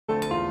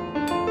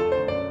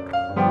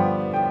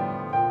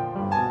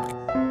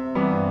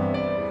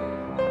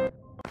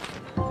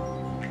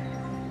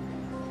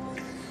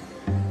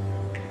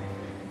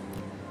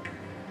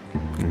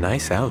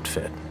nice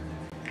outfit.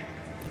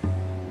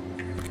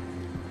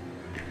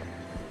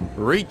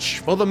 Reach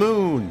for the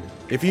moon.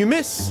 If you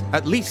miss,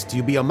 at least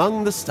you'll be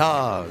among the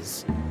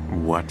stars.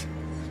 What?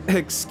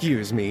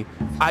 Excuse me.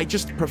 I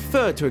just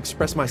prefer to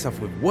express myself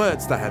with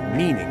words that have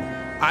meaning.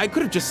 I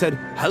could have just said,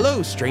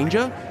 "Hello,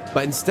 stranger,"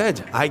 but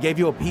instead, I gave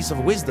you a piece of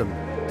wisdom.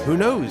 Who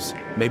knows?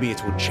 Maybe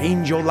it will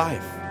change your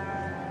life.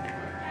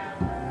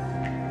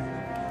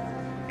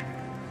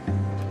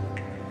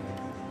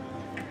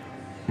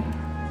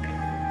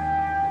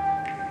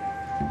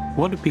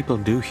 What do people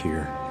do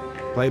here?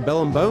 Play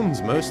bell and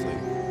bones mostly.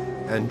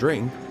 And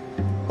drink.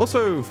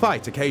 Also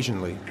fight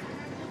occasionally.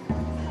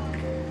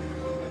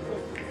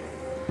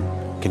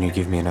 Can you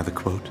give me another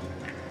quote?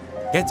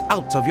 Get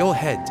out of your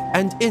head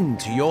and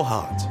into your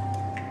heart.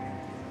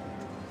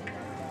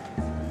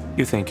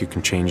 You think you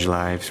can change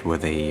lives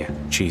with a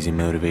cheesy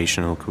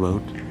motivational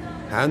quote?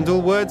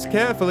 Handle words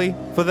carefully,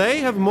 for they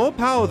have more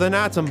power than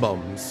atom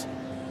bombs.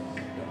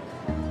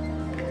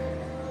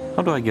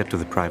 How do I get to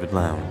the private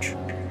lounge?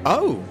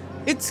 Oh,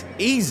 it's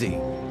easy.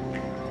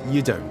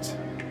 You don't.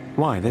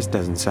 Why, this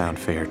doesn't sound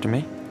fair to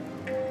me.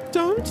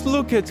 Don't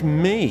look at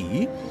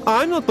me.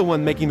 I'm not the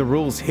one making the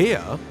rules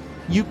here.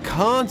 You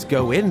can't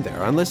go in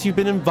there unless you've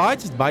been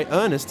invited by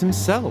Ernest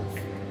himself.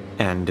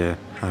 And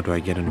how do I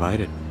get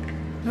invited?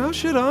 How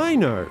should I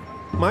know?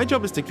 My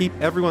job is to keep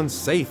everyone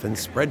safe and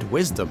spread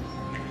wisdom.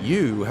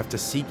 You have to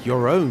seek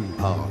your own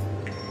path.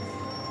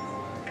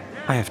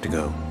 I have to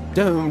go.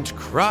 Don't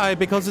cry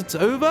because it's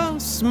over.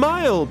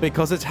 Smile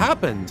because it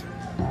happened.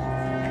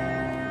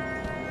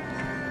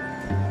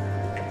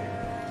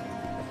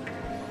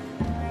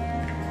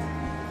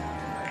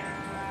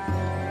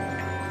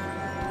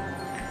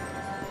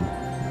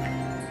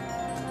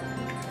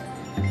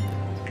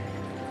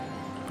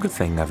 Good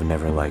thing I've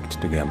never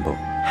liked to gamble.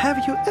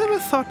 Have you ever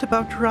thought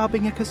about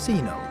robbing a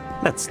casino?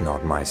 That's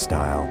not my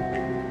style.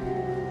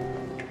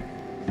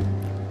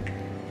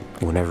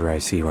 Whenever I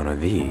see one of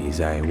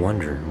these, I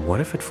wonder, what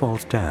if it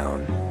falls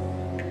down?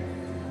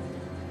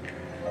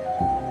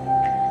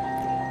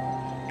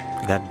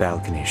 That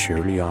balcony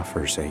surely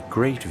offers a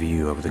great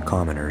view of the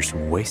commoners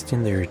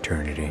wasting their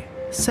eternity.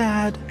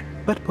 Sad,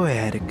 but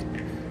poetic.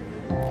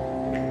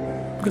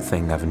 Good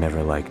thing I've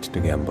never liked to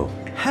gamble.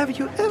 Have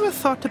you ever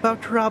thought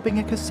about robbing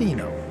a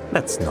casino?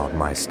 That's not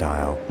my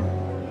style.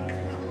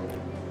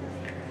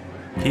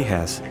 He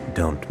has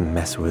 "Don't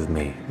mess with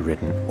me"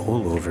 written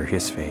all over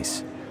his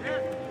face.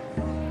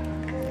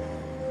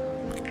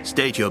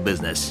 State your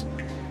business.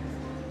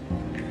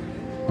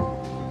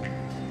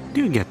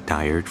 Do you get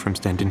tired from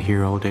standing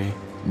here all day?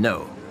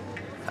 No.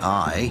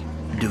 I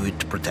do it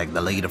to protect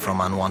the leader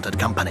from unwanted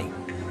company,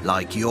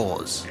 like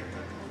yours.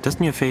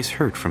 Doesn't your face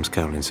hurt from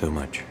scowling so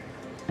much?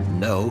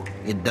 No,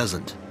 it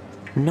doesn't.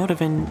 Not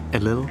even a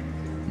little?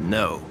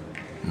 No,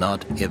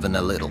 not even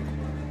a little.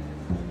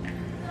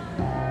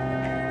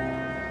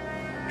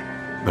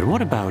 But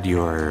what about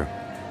your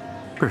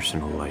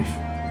personal life?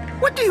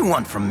 What do you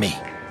want from me?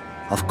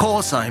 Of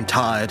course I'm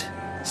tired,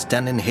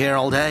 standing here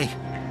all day.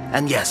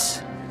 And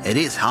yes, it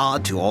is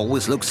hard to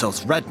always look so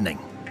threatening.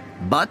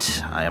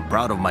 But I am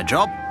proud of my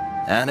job,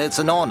 and it's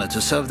an honor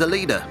to serve the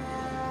leader.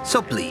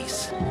 So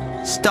please,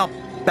 stop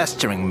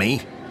pestering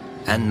me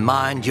and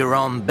mind your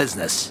own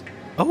business.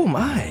 Oh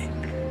my,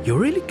 you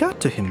really got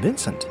to him,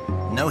 Vincent.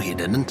 No, he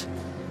didn't.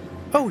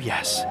 Oh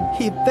yes,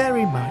 he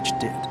very much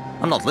did.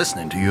 I'm not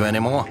listening to you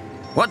anymore.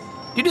 What?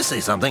 Did you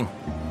say something?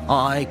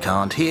 I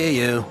can't hear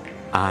you.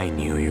 I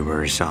knew you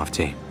were a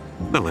softie.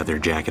 The leather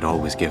jacket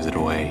always gives it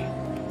away.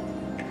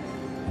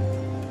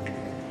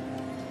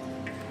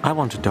 I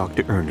want to talk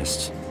to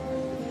Ernest.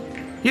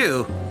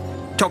 You?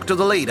 Talk to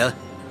the leader?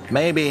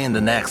 Maybe in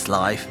the next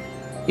life,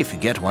 if you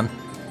get one.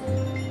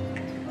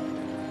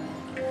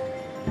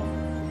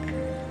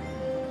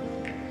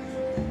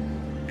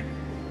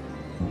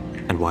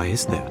 And why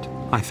is that?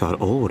 I thought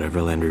all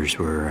Whateverlanders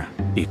were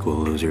equal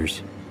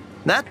losers.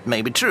 That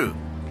may be true,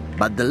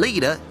 but the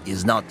leader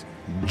is not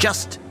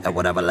just a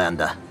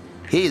Whateverlander.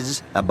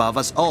 He's above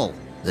us all,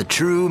 the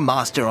true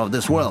master of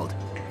this world.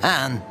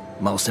 And,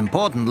 most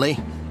importantly,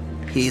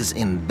 he's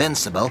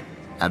invincible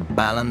at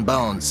bell and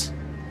bones.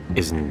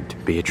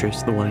 Isn't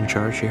Beatrice the one in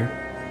charge here?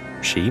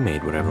 She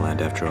made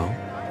Whateverland after all.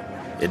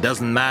 It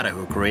doesn't matter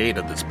who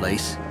created this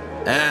place.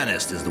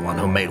 Ernest is the one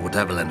who made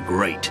Whateverland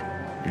great.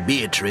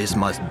 Beatrice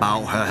must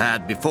bow her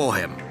head before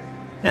him.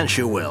 And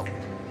she will.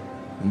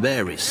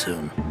 Very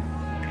soon.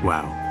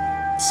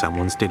 Wow,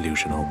 someone's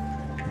delusional.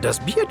 Does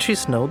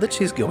Beatrice know that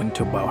she's going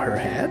to bow her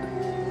head?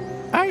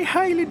 I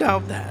highly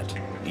doubt that.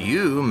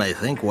 You may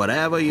think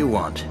whatever you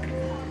want,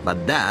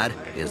 but that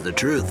is the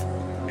truth.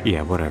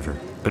 Yeah, whatever.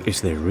 But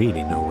is there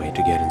really no way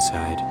to get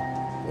inside?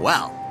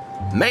 Well,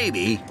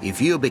 maybe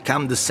if you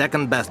become the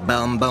second best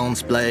bell and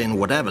bones player in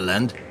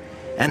Whateverland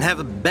and have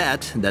a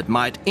bet that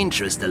might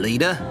interest the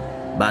leader,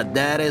 but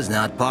that is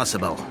not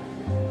possible.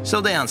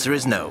 So the answer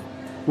is no.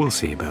 We'll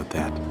see about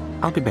that.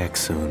 I'll be back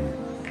soon.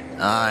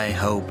 I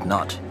hope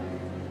not.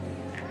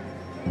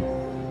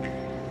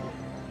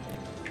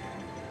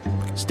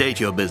 State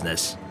your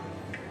business.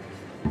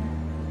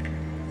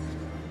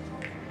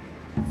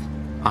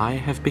 I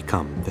have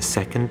become the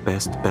second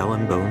best Bell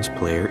and Bones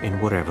player in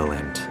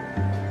Whateverland.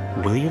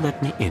 Will you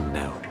let me in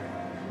now?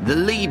 The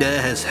leader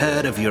has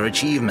heard of your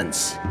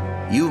achievements.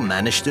 You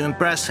managed to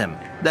impress him,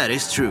 that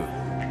is true.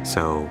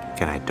 So,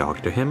 can I talk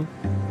to him?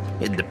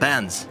 It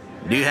depends.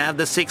 Do you have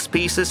the 6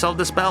 pieces of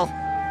the spell?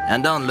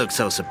 And don't look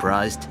so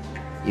surprised.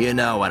 You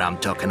know what I'm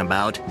talking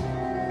about.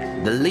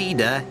 The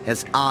leader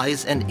has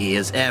eyes and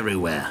ears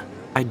everywhere.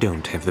 I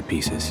don't have the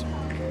pieces.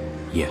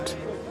 Yet.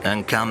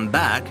 And come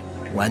back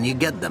when you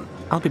get them.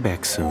 I'll be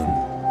back soon.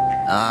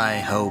 I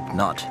hope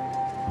not.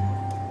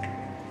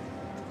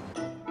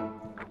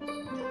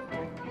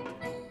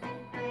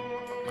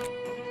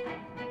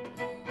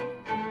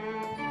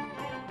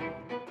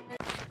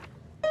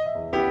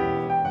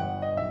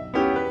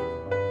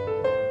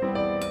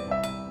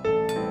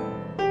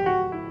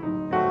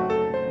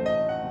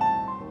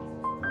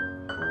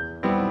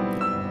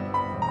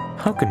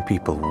 How can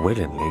people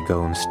willingly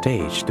go on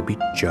stage to be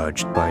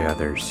judged by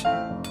others?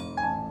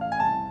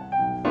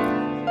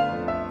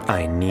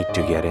 I need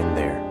to get in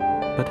there,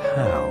 but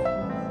how?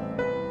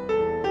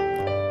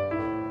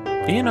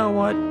 You know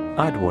what?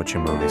 I'd watch a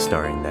movie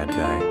starring that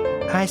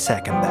guy. I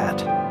second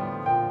that.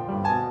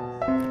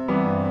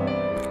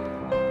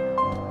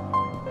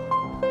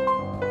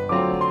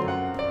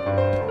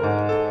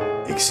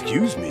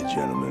 Excuse me,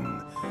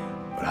 gentlemen,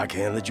 but I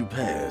can't let you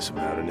pass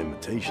without an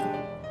invitation.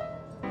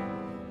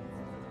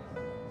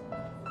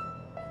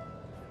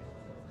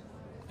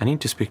 I need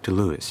to speak to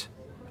Louis.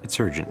 It's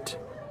urgent.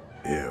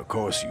 Yeah, of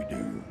course you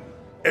do.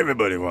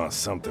 Everybody wants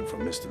something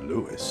from Mr.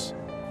 Lewis.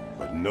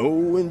 But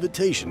no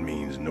invitation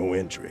means no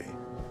entry.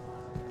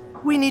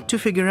 We need to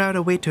figure out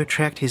a way to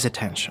attract his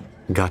attention.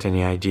 Got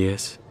any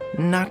ideas?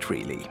 Not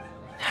really.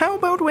 How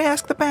about we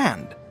ask the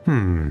band?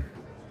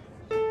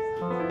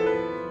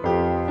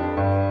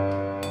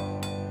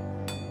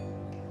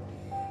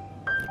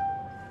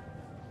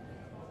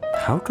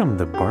 How come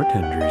the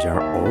bartenders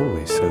are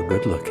always so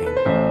good looking?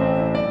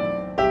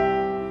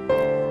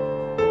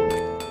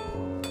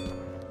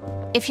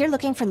 If you're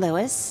looking for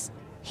Louis,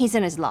 he's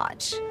in his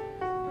lodge.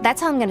 That's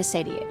how I'm gonna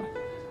say to you.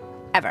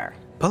 Ever.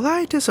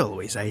 Polite as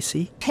always, I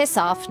see. Piss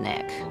off,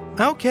 Nick.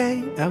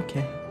 Okay.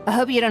 I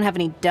hope you don't have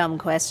any dumb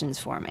questions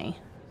for me.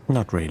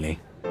 Not really.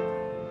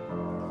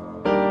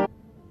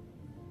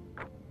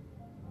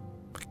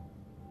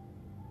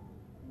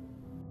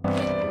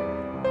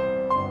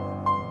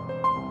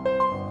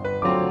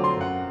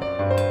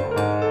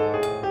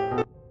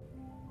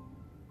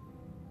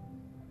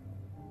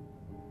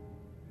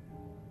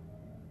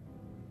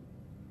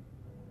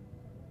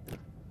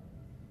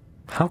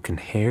 How can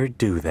hair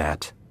do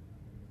that?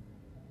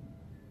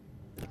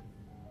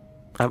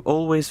 I've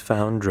always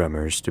found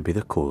drummers to be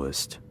the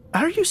coolest.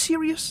 Are you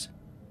serious?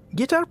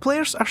 Guitar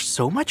players are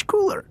so much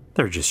cooler.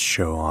 They're just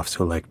show-offs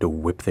who like to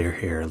whip their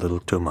hair a little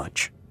too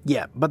much.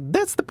 Yeah, but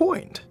that's the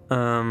point.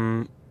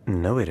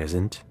 No it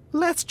isn't.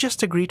 Let's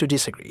just agree to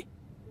disagree.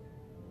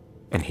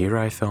 And here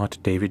I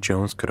thought Davy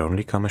Jones could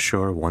only come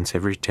ashore once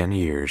every 10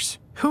 years.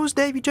 Who's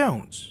Davy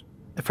Jones?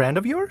 A friend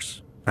of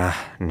yours?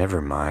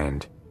 Never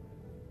mind.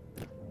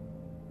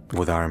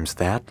 With arms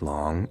that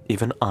long,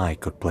 even I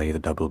could play the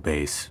double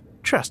bass.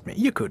 Trust me,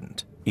 you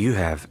couldn't. You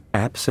have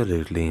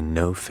absolutely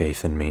no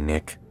faith in me,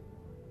 Nick.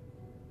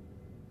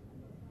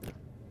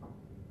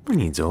 Who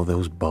needs all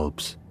those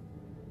bulbs?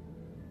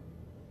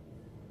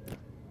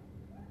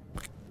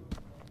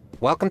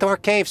 Welcome to our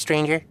cave,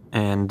 stranger.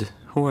 And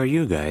who are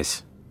you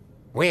guys?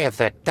 We're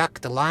the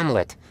Duck de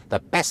l'Omelette, the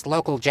best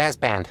local jazz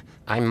band.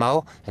 I'm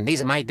Mo, and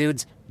these are my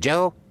dudes,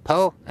 Joe,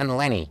 Poe, and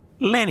Lenny.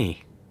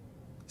 Lenny?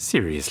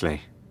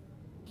 Seriously?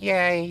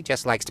 Yeah, he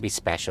just likes to be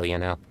special, you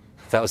know.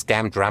 Those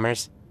damn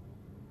drummers.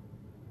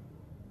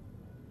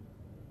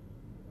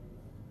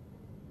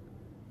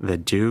 The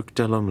Duke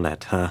de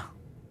l'Omelette, huh?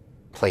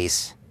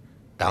 Please,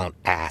 don't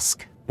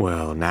ask.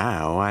 Well,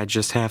 now I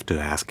just have to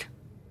ask.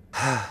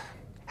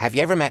 Have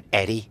you ever met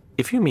Eddie?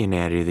 If you mean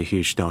Eddie the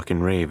huge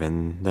talking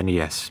raven, then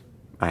yes,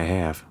 I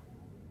have.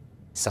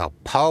 So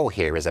Poe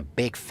here is a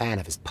big fan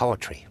of his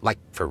poetry, like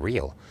for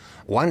real.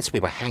 Once we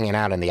were hanging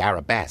out in the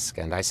Arabesque,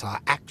 and I saw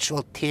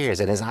actual tears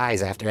in his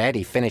eyes after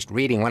Eddie finished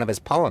reading one of his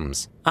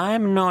poems.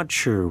 I'm not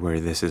sure where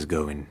this is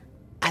going.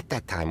 At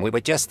that time, we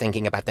were just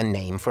thinking about the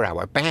name for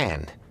our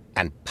band.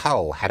 And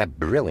Poe had a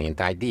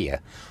brilliant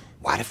idea.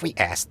 What if we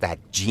asked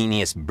that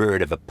genius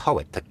bird of a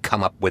poet to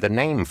come up with a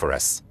name for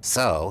us?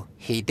 So,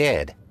 he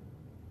did.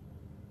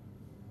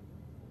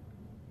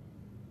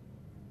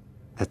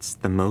 That's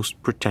the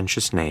most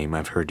pretentious name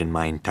I've heard in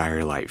my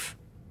entire life.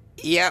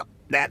 Yep,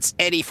 that's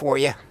Eddie for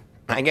you.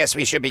 I guess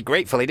we should be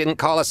grateful he didn't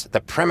call us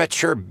the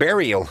Premature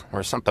Burial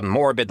or something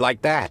morbid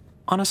like that.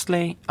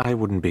 Honestly, I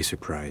wouldn't be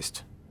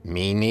surprised.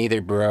 Me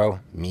neither, bro.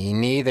 Me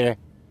neither.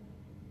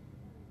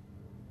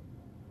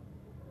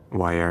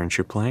 Why aren't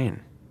you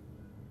playing?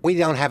 We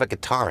don't have a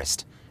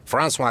guitarist.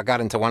 Francois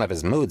got into one of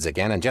his moods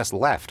again and just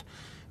left.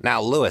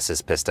 Now Louis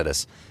is pissed at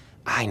us.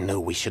 I knew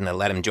we shouldn't have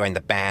let him join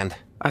the band.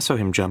 I saw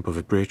him jump off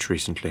a bridge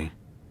recently.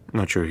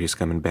 Not sure he's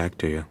coming back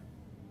to you.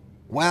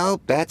 Well,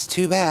 that's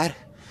too bad.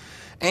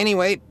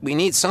 Anyway, we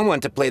need someone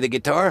to play the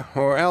guitar,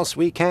 or else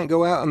we can't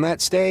go out on that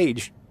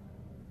stage.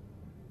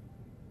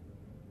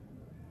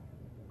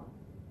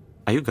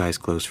 Are you guys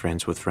close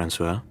friends with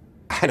Francois?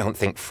 I don't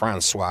think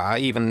Francois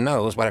even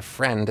knows what a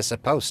friend is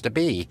supposed to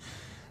be.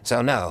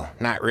 So no,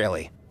 not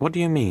really. What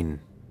do you mean?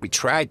 We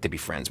tried to be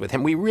friends with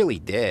him, we really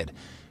did.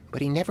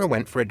 But he never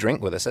went for a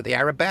drink with us at the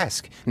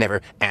Arabesque,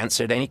 never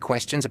answered any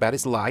questions about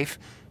his life.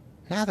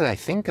 Now that I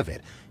think of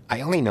it,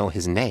 I only know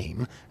his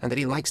name and that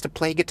he likes to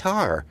play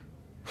guitar.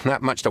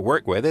 Not much to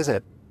work with, is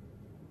it?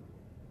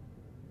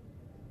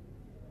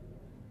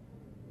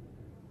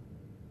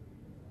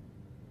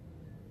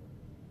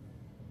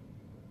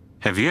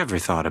 Have you ever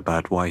thought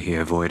about why he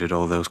avoided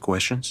all those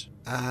questions?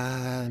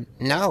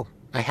 No,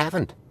 I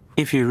haven't.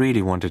 If you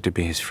really wanted to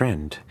be his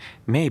friend,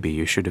 maybe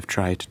you should have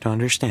tried to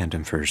understand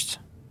him first.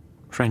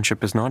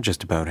 Friendship is not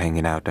just about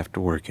hanging out after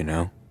work, you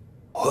know?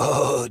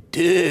 Whoa,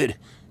 dude,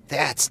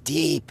 that's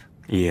deep.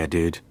 Yeah,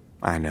 dude,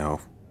 I know.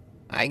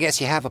 I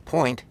guess you have a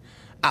point.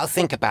 I'll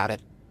think about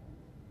it.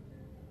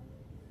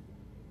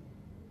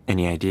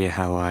 Any idea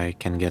how I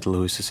can get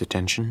Louis's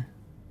attention?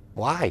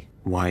 Why?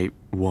 Why,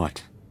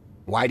 what?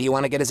 Why do you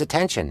want to get his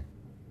attention?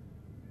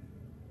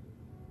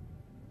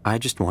 I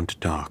just want to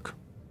talk.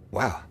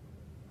 Well,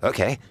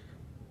 okay.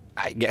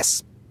 I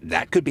guess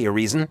that could be a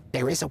reason.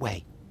 There is a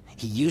way.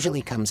 He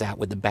usually comes out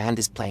when the band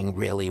is playing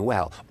really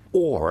well,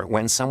 or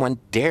when someone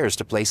dares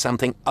to play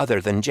something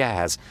other than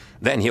jazz.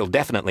 Then he'll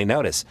definitely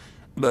notice.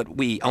 But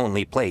we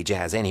only play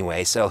jazz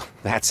anyway, so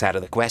that's out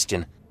of the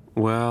question.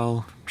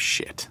 Well,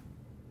 shit.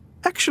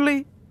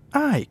 Actually,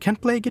 I can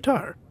play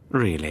guitar.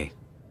 Really?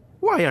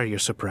 Why are you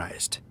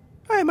surprised?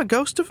 I am a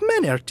ghost of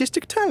many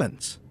artistic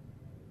talents.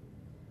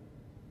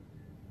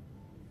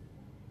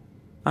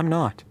 I'm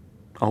not.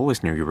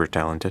 Always knew you were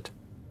talented.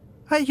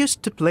 I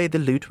used to play the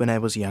lute when I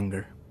was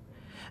younger.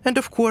 And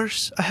of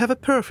course, I have a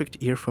perfect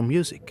ear for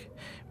music,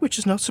 which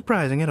is not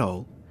surprising at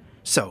all.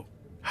 So,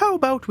 how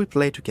about we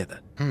play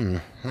together?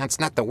 That's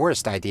not the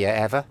worst idea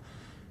ever.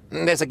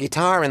 There's a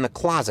guitar in the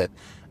closet.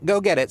 Go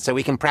get it so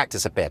we can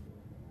practice a bit.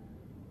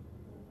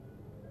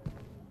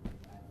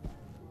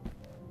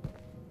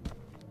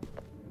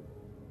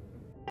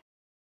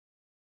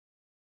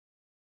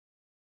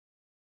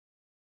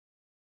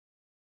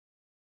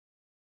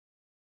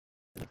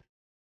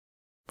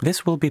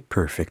 This will be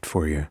perfect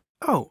for you.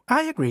 Oh,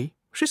 I agree.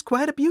 She's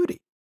quite a beauty.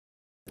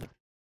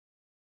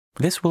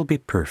 This will be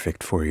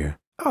perfect for you.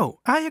 Oh,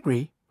 I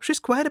agree. She's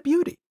quite a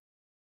beauty.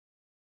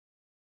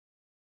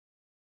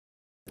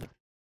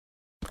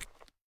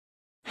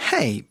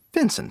 Hey,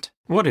 Vincent.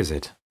 What is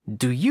it?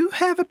 Do you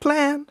have a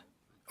plan?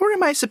 Or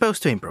am I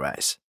supposed to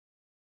improvise?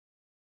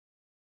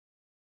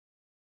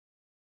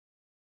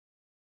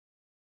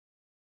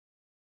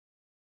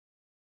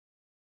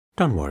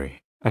 Don't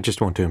worry. I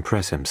just want to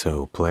impress him,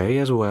 so play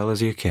as well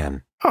as you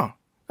can. Oh,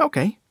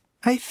 okay.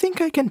 I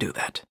think I can do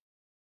that.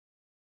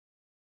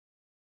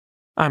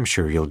 I'm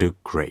sure you'll do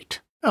great.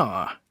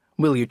 Aw,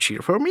 will you cheer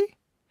for me?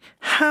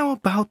 How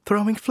about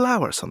throwing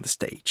flowers on the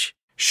stage?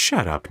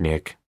 Shut up,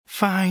 Nick.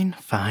 Fine,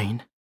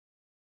 fine.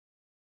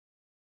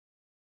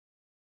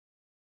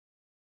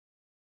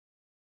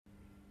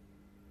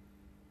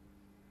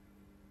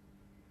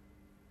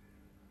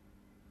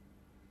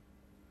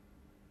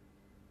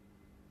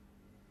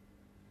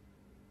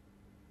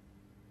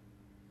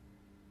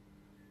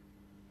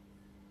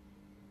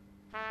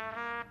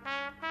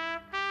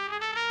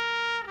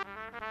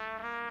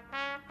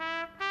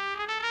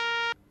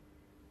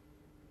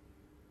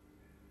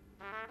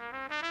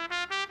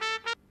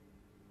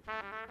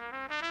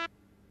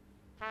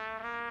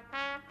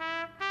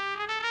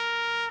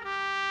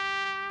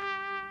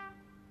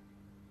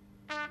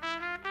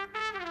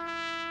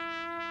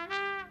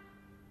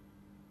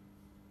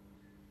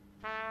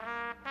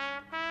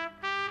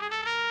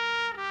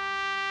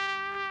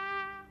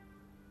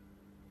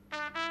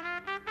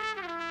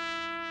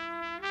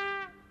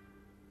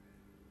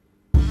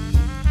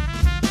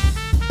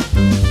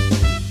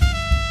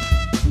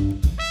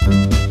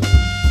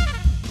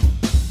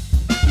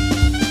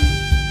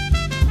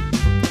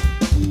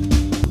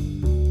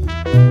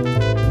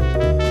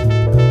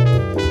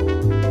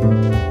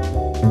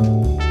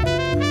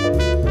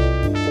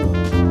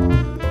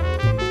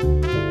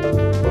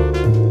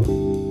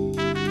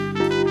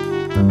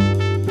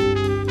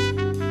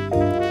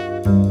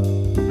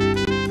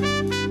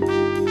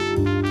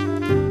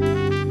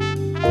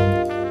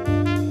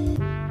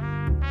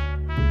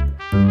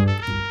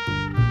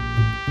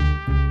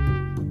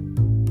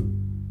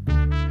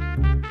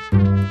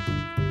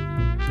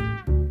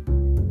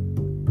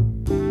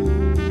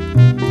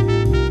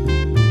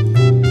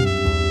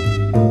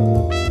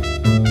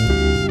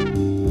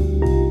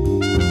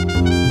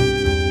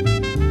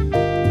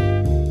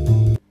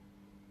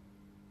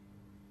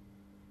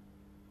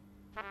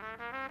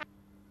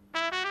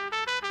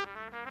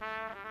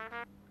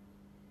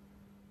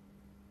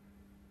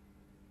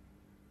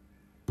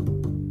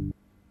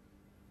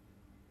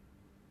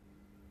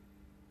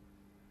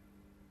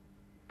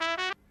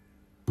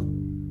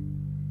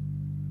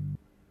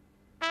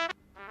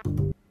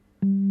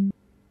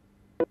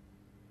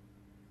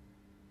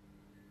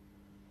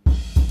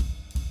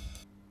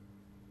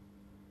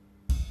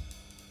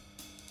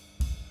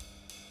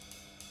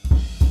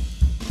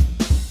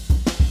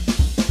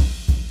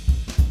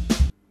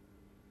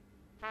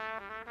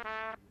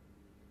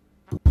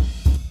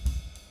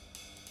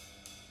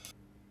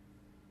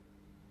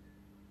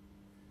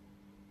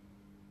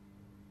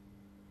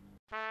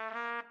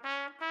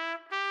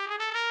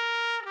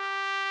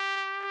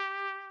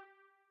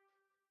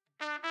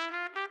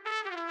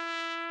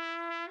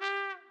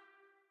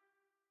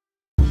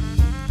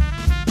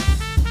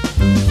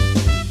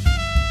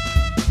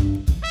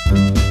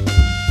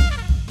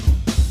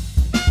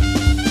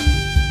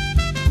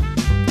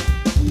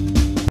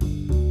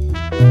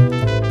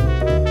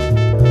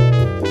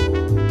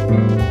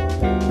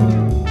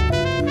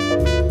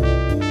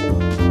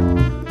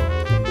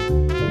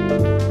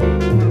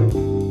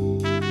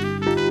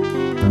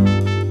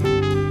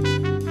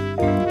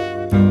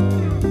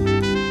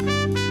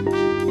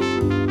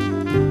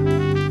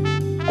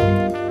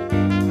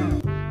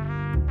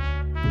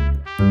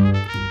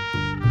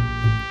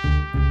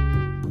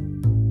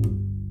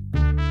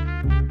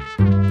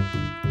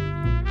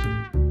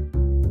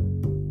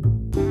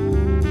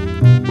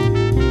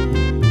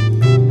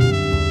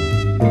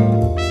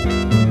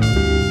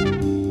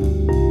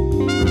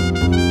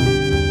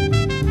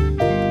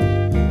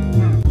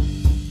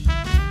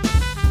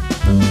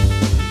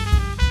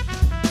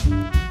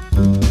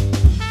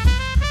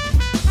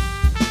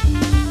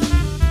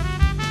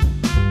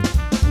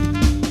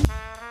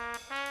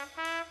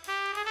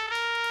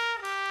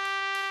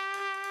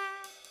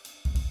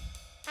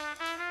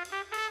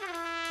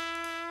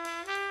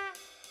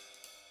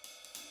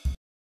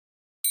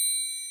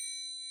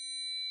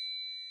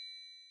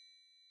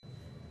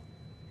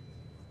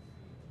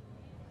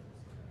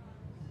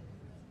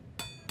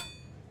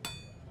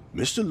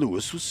 Mr.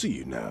 Lewis will see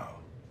you now.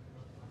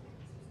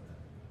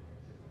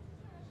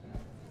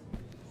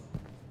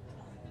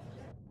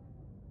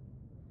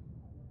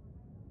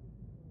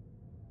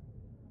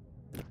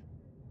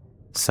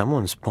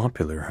 Someone's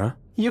popular, huh?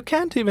 You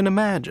can't even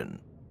imagine.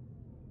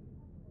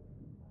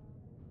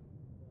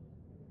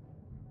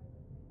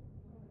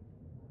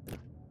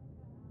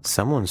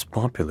 Someone's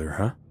popular,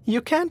 huh?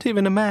 You can't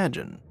even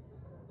imagine.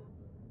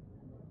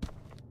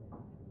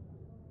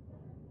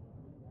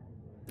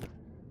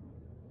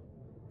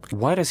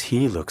 Why does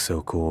he look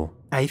so cool?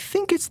 I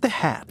think it's the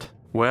hat.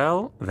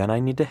 Well, then I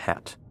need a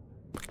hat.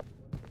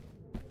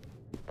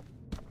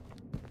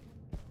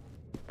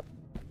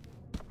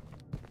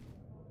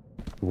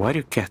 Why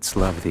do cats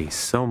love these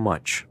so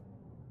much?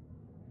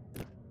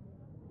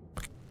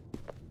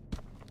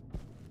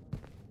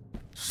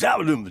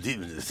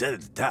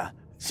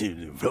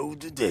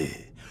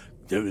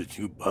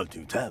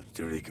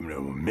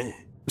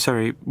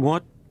 Sorry,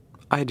 what?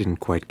 I didn't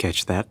quite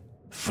catch that.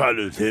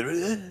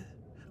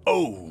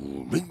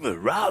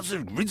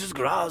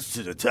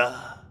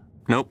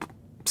 Nope,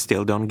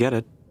 still don't get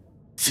it.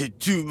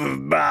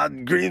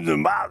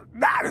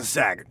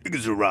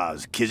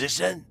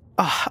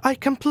 I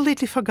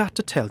completely forgot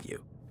to tell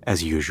you.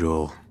 As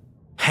usual.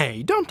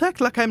 Hey, don't act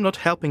like I'm not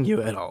helping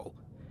you at all.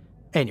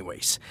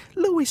 Anyways,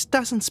 Louis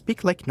doesn't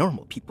speak like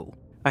normal people.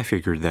 I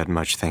figured that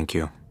much, thank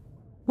you.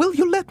 Will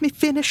you let me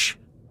finish?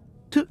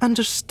 To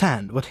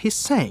understand what he's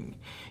saying,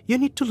 you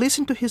need to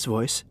listen to his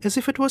voice as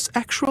if it was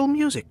actual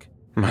music.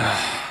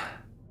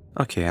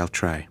 Okay, I'll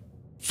try.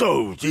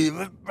 So,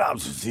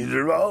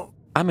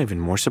 I'm even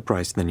more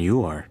surprised than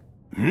you are.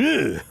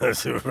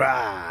 That's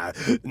right.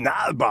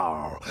 Not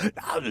ball.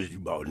 Now that you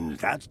bought in the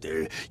touch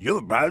there,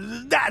 you're proud of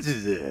the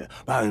dashes.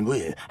 By the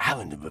way,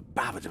 having the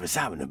Bible to be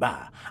sound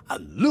about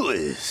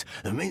Louis,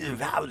 the major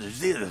power to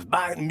see the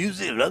spark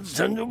music and other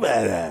Sunday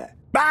weather.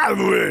 By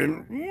the way,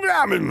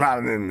 I'm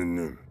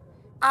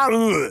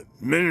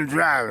many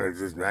drivers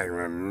just like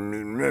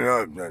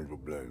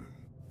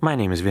My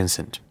name is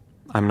Vincent.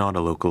 I'm not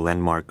a local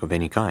landmark of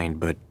any kind,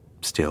 but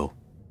still.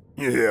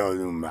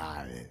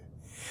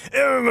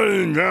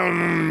 Everybody's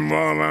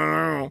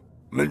down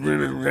make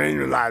me change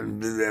your life and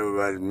be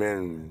everybody's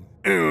man.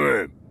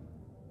 Anyway,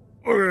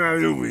 what can I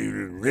do for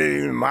you?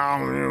 Day,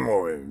 mom, and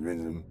boy,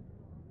 Vincent.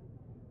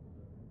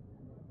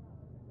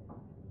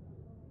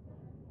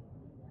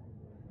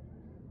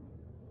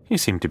 You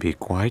seem to be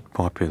quite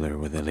popular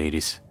with the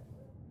ladies.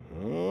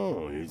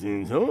 Oh, you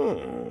think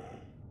so?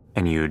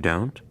 And you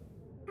don't?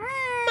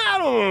 I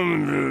don't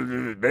want to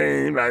do this,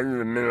 babe. I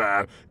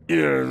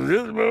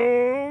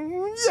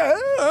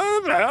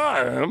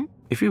am.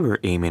 If you were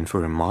aiming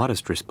for a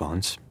modest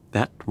response,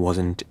 that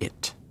wasn't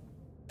it.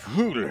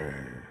 Truly.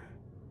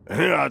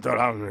 I thought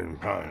I was in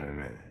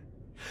Parliament.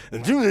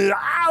 And truly,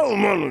 I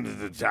don't want to do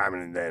the time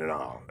in the day at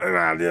all. And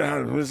I did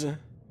have to listen.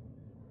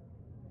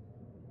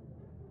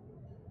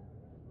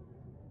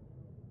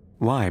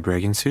 Why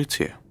bragging suits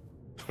you?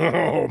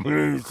 Oh,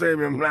 please save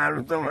me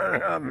from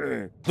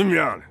somewhere. To be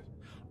honest,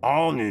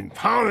 all the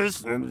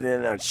polished and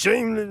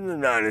shameless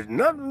and that has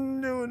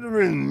nothing to do with the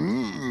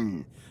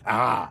reason.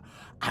 I'm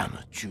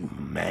a true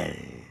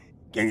man.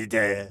 Can you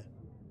tell?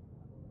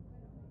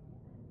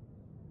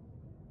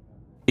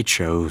 It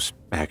shows,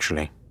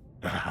 actually.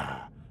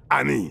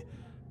 I mean,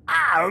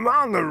 I'm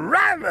on the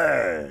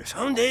river.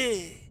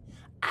 Someday,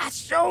 I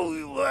show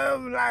you what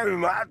I'm like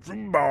my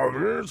true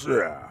barbers.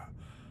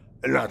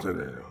 And not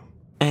today.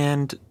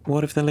 And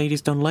what if the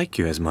ladies don't like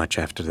you as much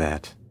after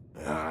that?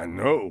 I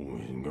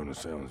know it's gonna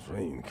sound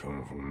strange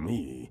coming from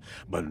me,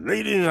 but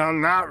ladies are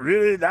not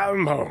really that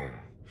important.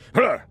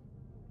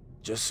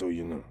 Just so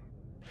you know.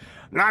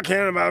 Not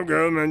caring about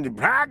girls, man, you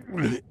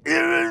practically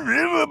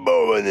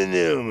irretrievable in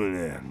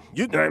them.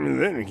 You think me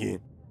then,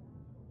 kid.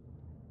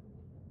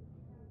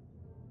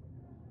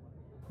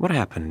 What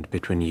happened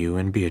between you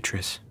and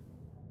Beatrice?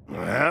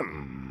 What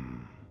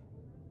happened?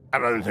 I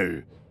don't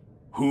know.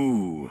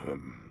 Who?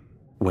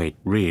 Wait,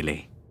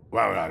 really?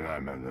 Well, I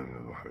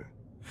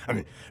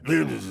mean,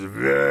 this is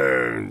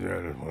very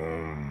beautiful.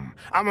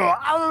 I'm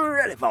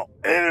ready for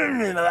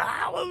anything that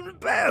I was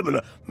prepared,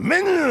 but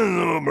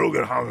millions of a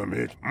broken heart,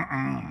 bitch.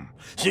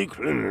 She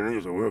clearly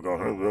needs to work on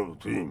her little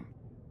team.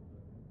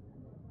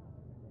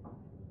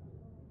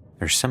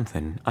 There's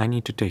something I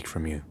need to take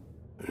from you.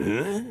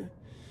 I'm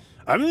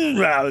just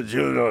rather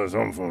children or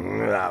something.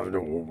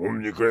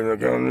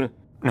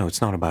 No,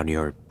 it's not about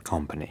your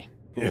company.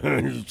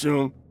 You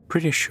sure?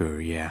 Pretty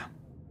sure, yeah.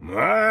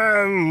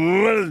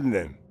 What is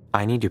it?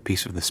 I need your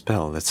piece of the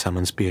spell that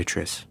summons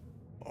Beatrice.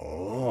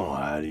 Oh,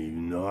 how do you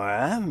know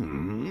I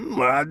am?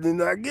 Well, I did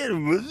not get it,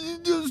 but you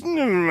just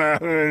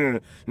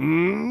knows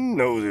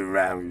it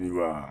right where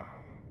you are.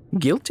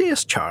 Guilty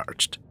as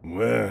charged.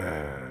 Well,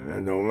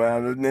 that don't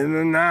matter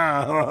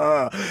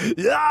now.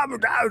 Yeah,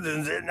 but I was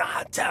just sitting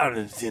out town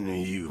and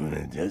sending you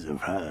and just a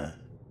surprise.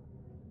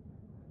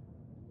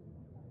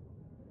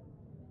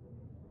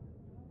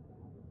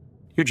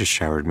 You just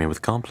showered me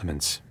with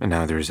compliments, and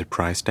now there is a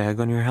price tag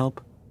on your help?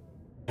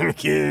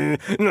 Okay,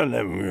 not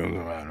let me on the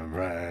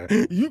right,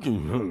 right. You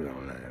can put me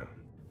on that.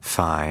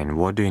 Fine,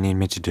 what do you need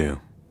me to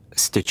do?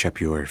 Stitch up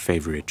your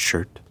favorite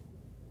shirt?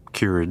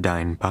 Cure a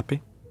dying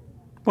puppy?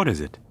 What is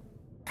it?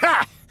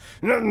 Ha!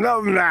 No,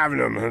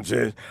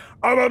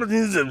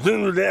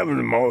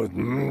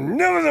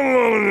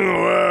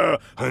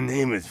 her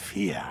name is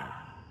Fia.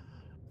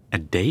 A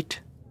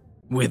date?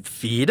 With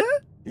Fida?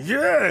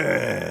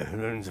 Yeah,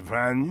 doesn't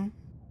surprise me.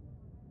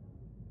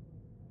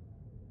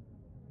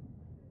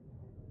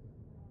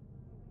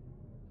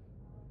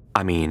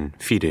 I mean,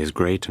 Fida is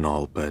great and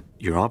all, but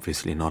you're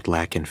obviously not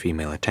lacking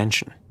female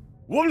attention.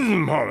 What is the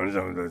important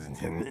of those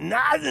intentions?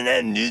 Nothing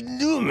that you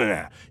do,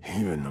 man.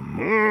 Even the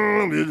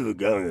more beautiful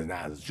girl is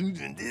not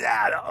shooting this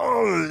out of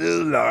all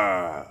the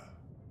love.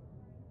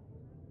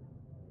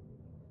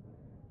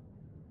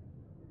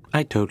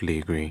 I totally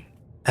agree.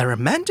 A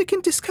romantic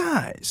in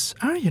disguise,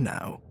 are you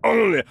now?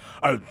 Only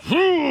a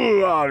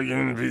true heart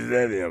can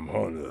present the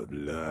importance of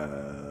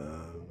love.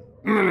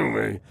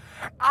 Anyway,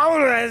 I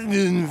want to ask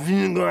you if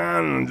you go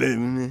out on a date with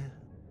me.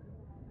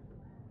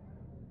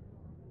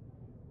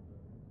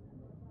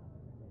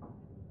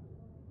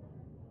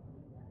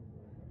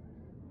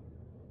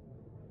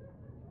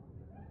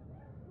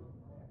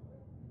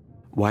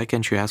 Why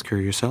can't you ask her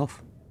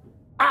yourself?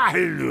 I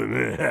hate you,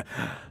 man.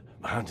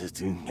 I'm just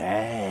too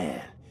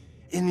mad.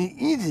 In the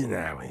eating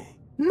way.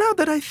 Now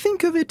that I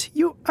think of it,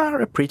 you are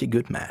a pretty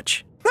good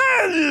match.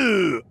 Thank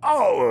you!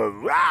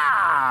 Oh,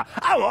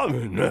 I love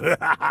it.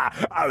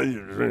 I love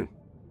you.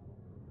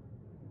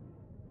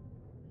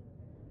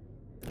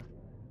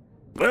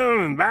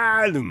 Well,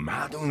 by the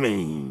my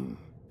domain.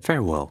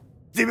 Farewell.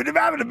 See what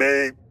about it,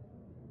 babe?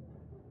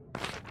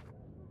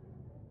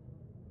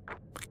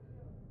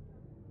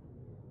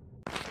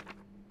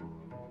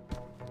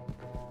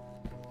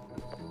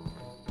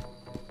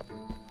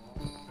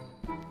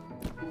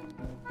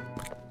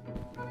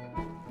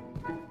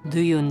 Do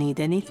you need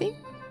anything?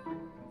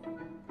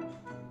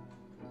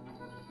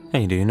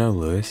 Hey, do you know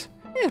Louis?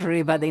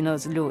 Everybody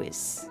knows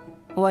Louis.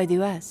 Why do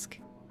you ask?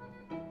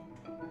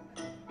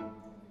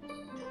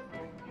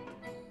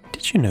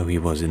 Did you know he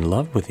was in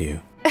love with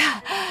you?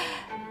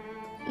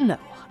 No,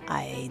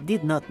 I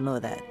did not know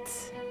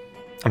that.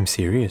 I'm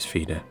serious,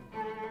 Fida.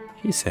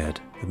 He said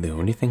that the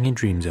only thing he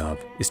dreams of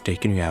is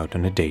taking you out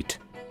on a date.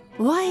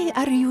 Why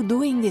are you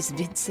doing this,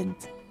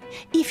 Vincent?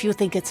 If you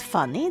think it's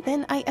funny,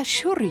 then I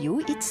assure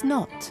you it's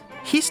not.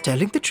 He's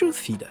telling the truth,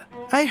 Fida.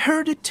 I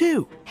heard it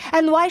too.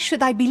 And why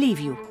should I believe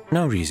you?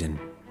 No reason,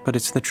 but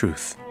it's the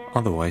truth.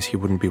 Otherwise, he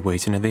wouldn't be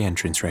waiting at the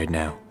entrance right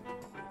now.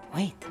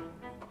 Wait,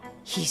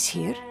 he's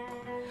here?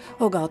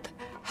 Oh God,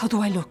 how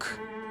do I look?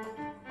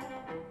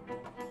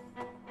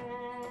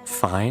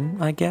 Fine,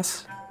 I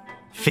guess?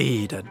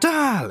 Fida,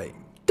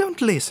 darling,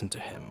 don't listen to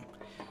him.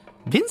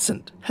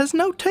 Vincent has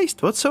no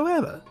taste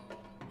whatsoever.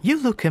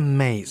 You look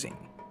amazing.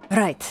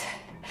 Right,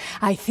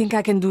 I think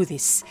I can do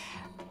this.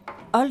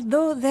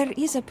 Although there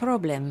is a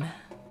problem.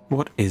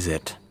 What is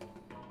it?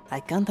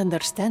 I can't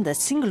understand a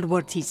single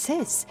word he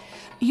says.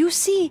 You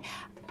see,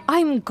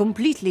 I'm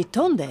completely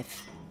tone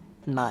deaf.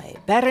 My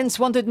parents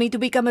wanted me to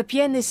become a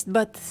pianist,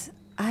 but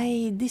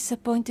I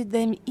disappointed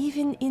them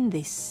even in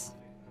this.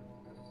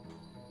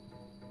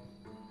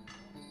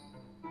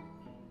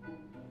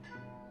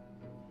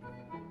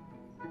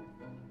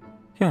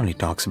 He only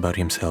talks about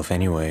himself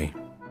anyway.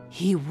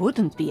 He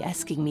wouldn't be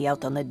asking me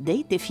out on a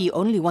date if he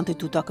only wanted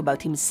to talk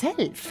about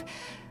himself.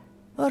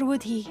 Or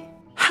would he?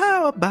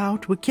 How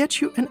about we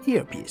get you an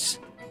earpiece,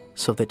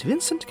 so that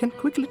Vincent can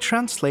quickly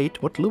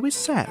translate what Louis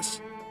says?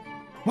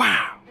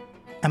 Wow,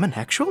 I'm an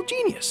actual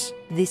genius.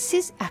 This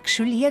is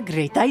actually a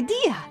great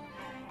idea.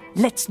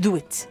 Let's do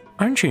it.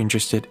 Aren't you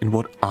interested in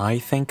what I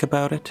think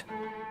about it?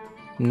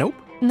 Nope.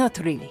 Not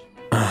really.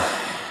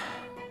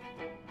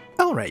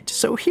 Alright,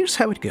 so here's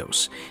how it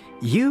goes.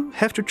 You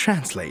have to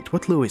translate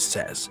what Louis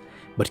says,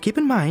 but keep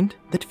in mind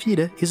that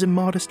Fida is a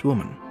modest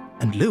woman,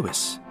 and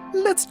Louis,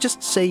 let's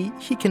just say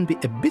he can be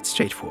a bit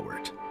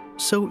straightforward,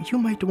 so you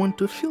might want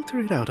to filter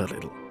it out a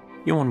little.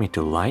 You want me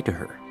to lie to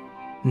her?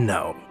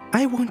 No,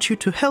 I want you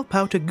to help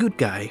out a good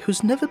guy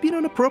who's never been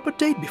on a proper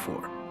date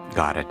before.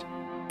 Got it.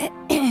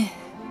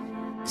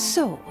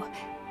 So,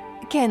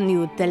 can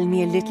you tell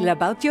me a little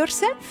about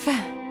yourself?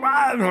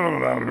 I don't know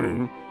about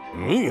me.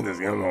 We can just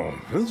get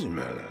along pretty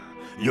matter.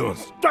 You're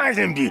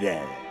striking beauty.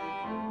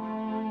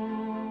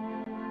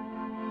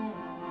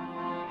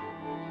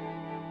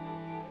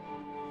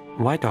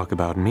 Why talk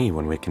about me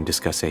when we can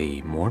discuss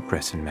a more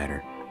pressing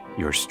matter?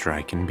 Your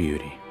striking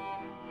beauty.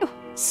 Oh,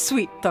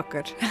 sweet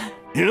talker.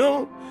 You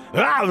know,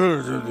 I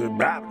was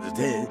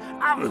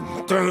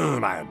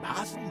turned by a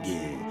Boston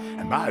gig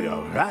and by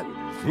your rabbit,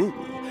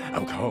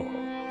 of course,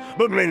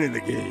 but mainly the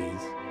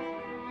gays.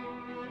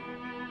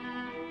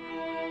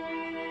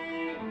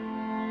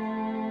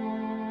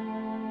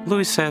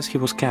 Louis says he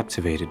was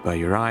captivated by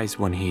your eyes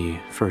when he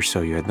first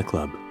saw you at the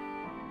club.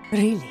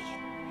 Really?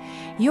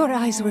 Your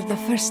eyes were the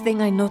first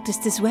thing I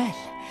noticed as well.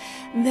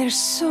 They're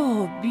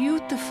so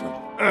beautiful.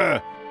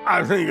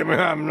 I think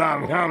I'm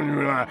not counting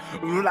you like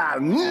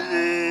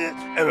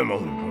every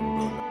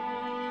moment.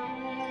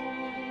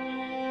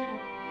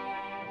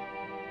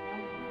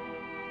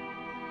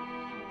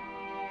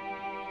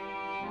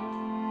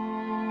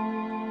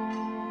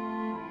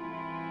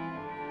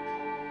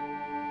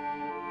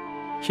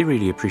 He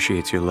really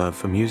appreciates your love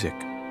for music.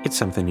 It's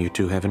something you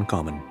two have in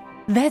common.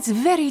 That's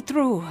very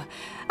true.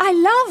 I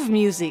love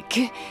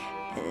music.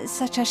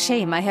 Such a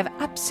shame I have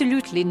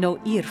absolutely no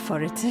ear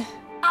for it.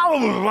 I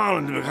always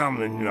wanted to become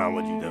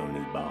what you do in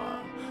this bar.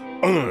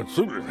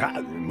 Super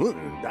hot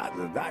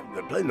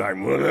the place like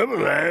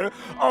Whateverland.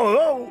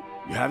 Although,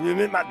 you have to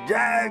admit my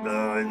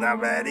jazz-club is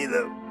not bad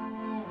either.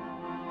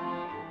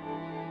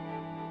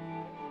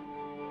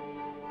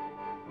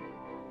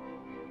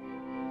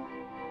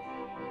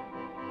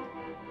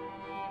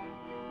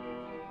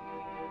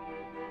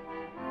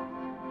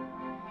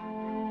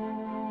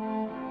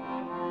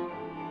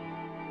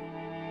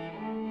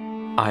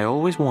 I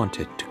always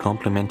wanted to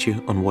compliment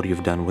you on what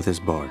you've done with this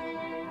bar.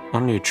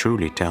 Only a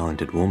truly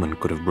talented woman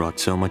could have brought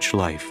so much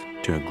life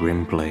to a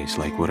grim place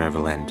like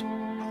Whateverland.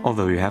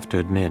 Although you have to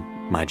admit,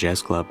 my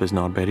jazz club is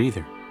not bad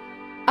either.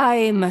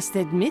 I must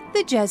admit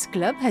the jazz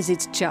club has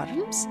its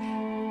charms,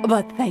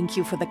 but thank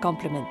you for the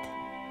compliment.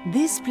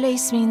 This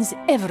place means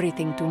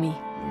everything to me.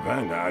 In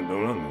fact, I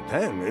don't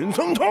understand, man.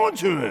 Some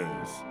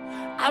torturous.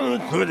 I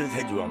don't know to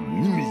take you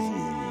on music.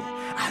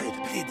 I need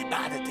to play the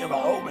body to the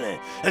homely.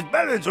 It's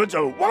better than what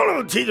you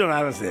want to teach them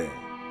how to say.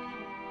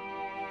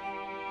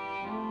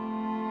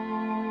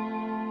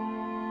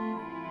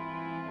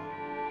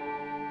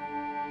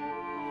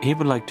 He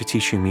would like to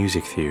teach you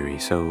music theory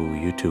so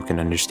you two can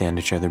understand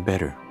each other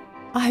better.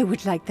 I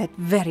would like that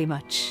very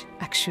much,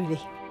 actually.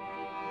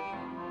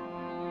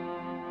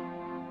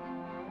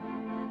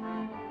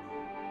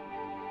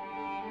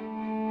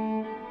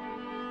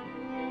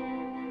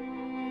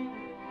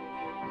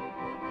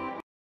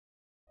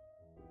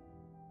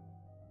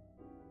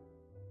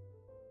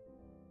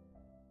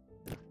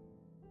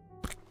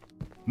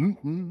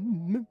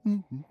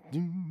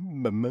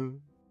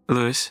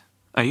 Louis,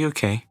 are you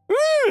okay?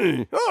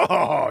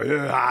 Oh,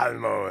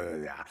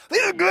 yeah,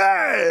 feel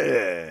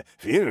great.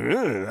 Feel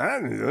really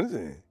nice, don't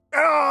you?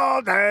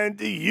 Oh,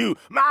 thank you,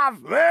 my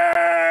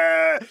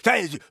friend.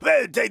 Thank you.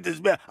 Better take this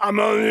back. I'm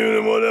on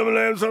you whatever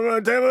lamb something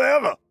on the table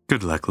ever.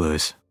 Good luck,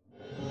 Louis.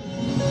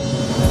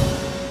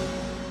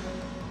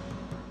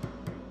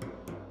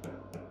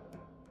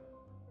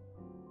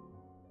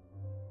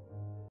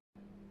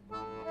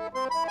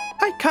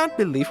 I can't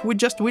believe we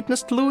just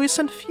witnessed Louis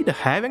and Fidoi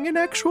having an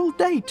actual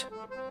date.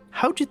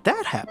 How did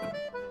that happen?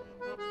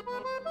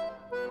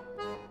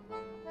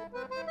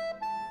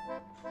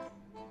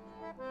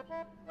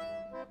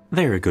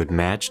 They're a good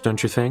match,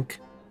 don't you think?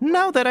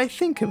 Now that I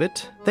think of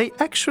it, they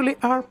actually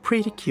are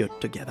pretty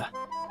cute together.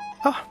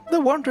 Oh, the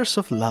wonders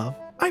of love.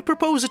 I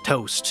propose a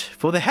toast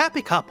for the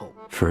happy couple.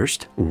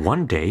 First,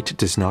 one date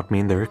does not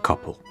mean they're a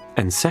couple.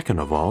 And second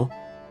of all,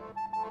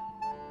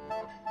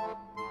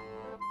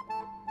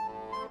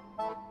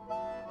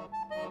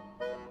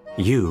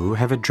 you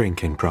have a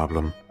drinking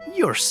problem.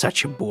 You're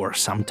such a bore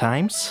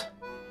sometimes.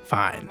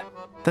 Fine,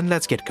 then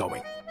let's get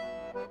going.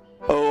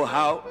 Oh,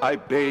 how I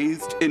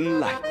bathed in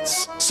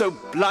lights, so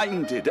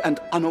blinded and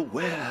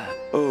unaware.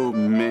 Oh,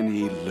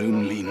 many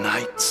lonely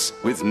nights,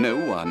 with no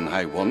one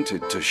I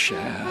wanted to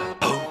share.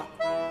 Oh,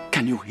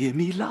 can you hear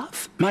me,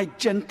 love? My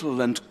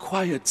gentle and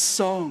quiet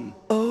song.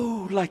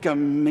 Oh, like a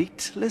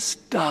mateless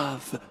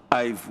dove,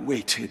 I've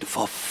waited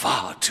for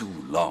far too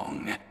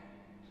long.